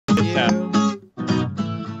you.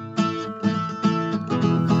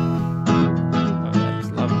 Oh, that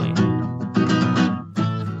is lovely.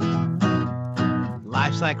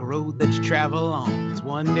 Life's like a road that you travel on. It's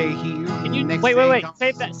one day here. Can you next wait? day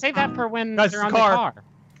gone. Save that for when Guys, they're it's on a the car.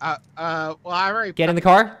 car. Well, I already Get in the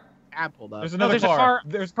car. pulled up. There's another there's a car. car.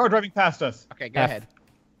 There's a car driving past us. Okay, go ahead.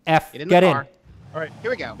 F. Get in Get the in. car. All right.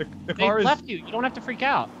 Here we go. The They car is. left you. You don't have to freak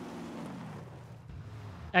out.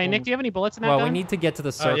 Hey, Nick, do you have any bullets in that Well, gun? we need to get to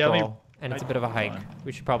the circle, yeah, and it's a bit of a hike. on.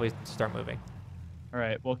 We should probably start moving. All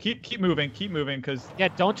right. Well, keep moving, because Yeah,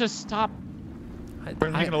 don't just stop. we're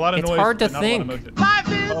making a lot of it's noise. hard to but not a lot of think. motion. Life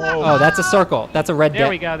is Oh, that's a circle. That's a red deck. There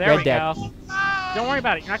we go. There red we deck. go. Don't worry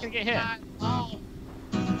about it. You're not gonna get hit.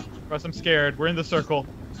 Russ, I'm scared. We're in the circle.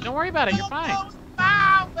 Don't worry about it. You're fine.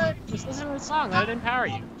 Just listen to the song. Let it empower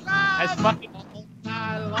you. As fucking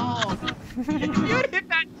you hit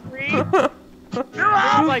that tree. You're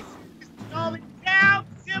all like. all the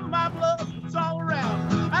counts in my blood. It's all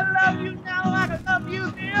around. I love you now like I love you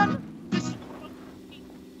then. This is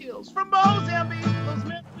hills from Mozambique, those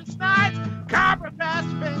Memphis nights. Copper past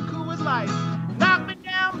Vancouver's lights. Knock me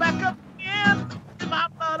down, back up again. In my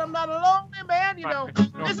blood, I'm not a lonely man. You know,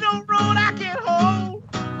 there's no road I can't hold.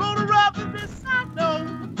 Road rough as this I know.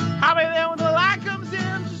 I'll be there when the light comes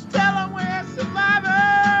in. Just tell them we're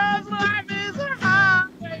survivors. Life is a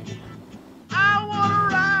highway. I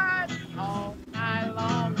wanna ride all night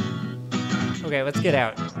long. Okay, let's get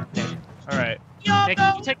out. Nick. All right. Nick,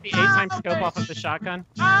 can you take the 8x scope off of the shotgun?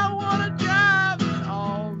 I wanna drive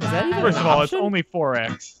all Is that even First an of all, it's option? only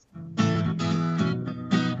 4x.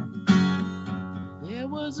 There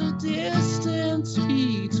was a distance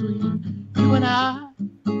between you and I.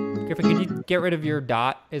 Griffin, can you get rid of your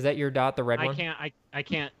dot? Is that your dot, the red I one? can't. I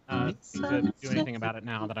can't seem to do anything about it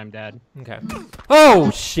now that I'm dead. Okay. Oh,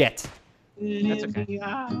 shit. That's okay.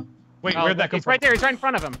 Wait, Oh, where'd that come he's from? right there. He's right in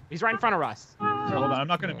front of him. He's right in front of Russ. Hold on, I'm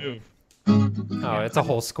not gonna move. Oh, it's a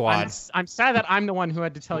whole squad. I'm sad that I'm the one who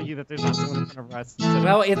had to tell you that there's not someone in front of Russ.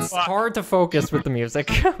 Well, it's hard to focus with the music.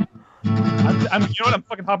 You know what? I'm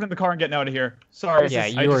fucking hopping in the car and getting out of here. Sorry. Yeah, I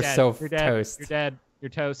you are just- so You're dead. toast. You're dead. You're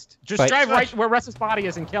toast. Just But- drive right where Russ's body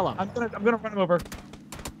is and kill him. I'm gonna run him over.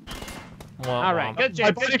 All right, good My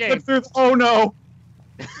game. body Good game. flipped through. Oh no!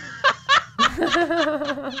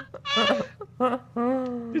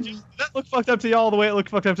 Did that look fucked up to y'all the way it looked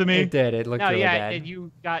fucked up to me? It did. It looked No, really yeah, bad. and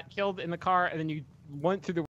you got killed in the car, and then you went through the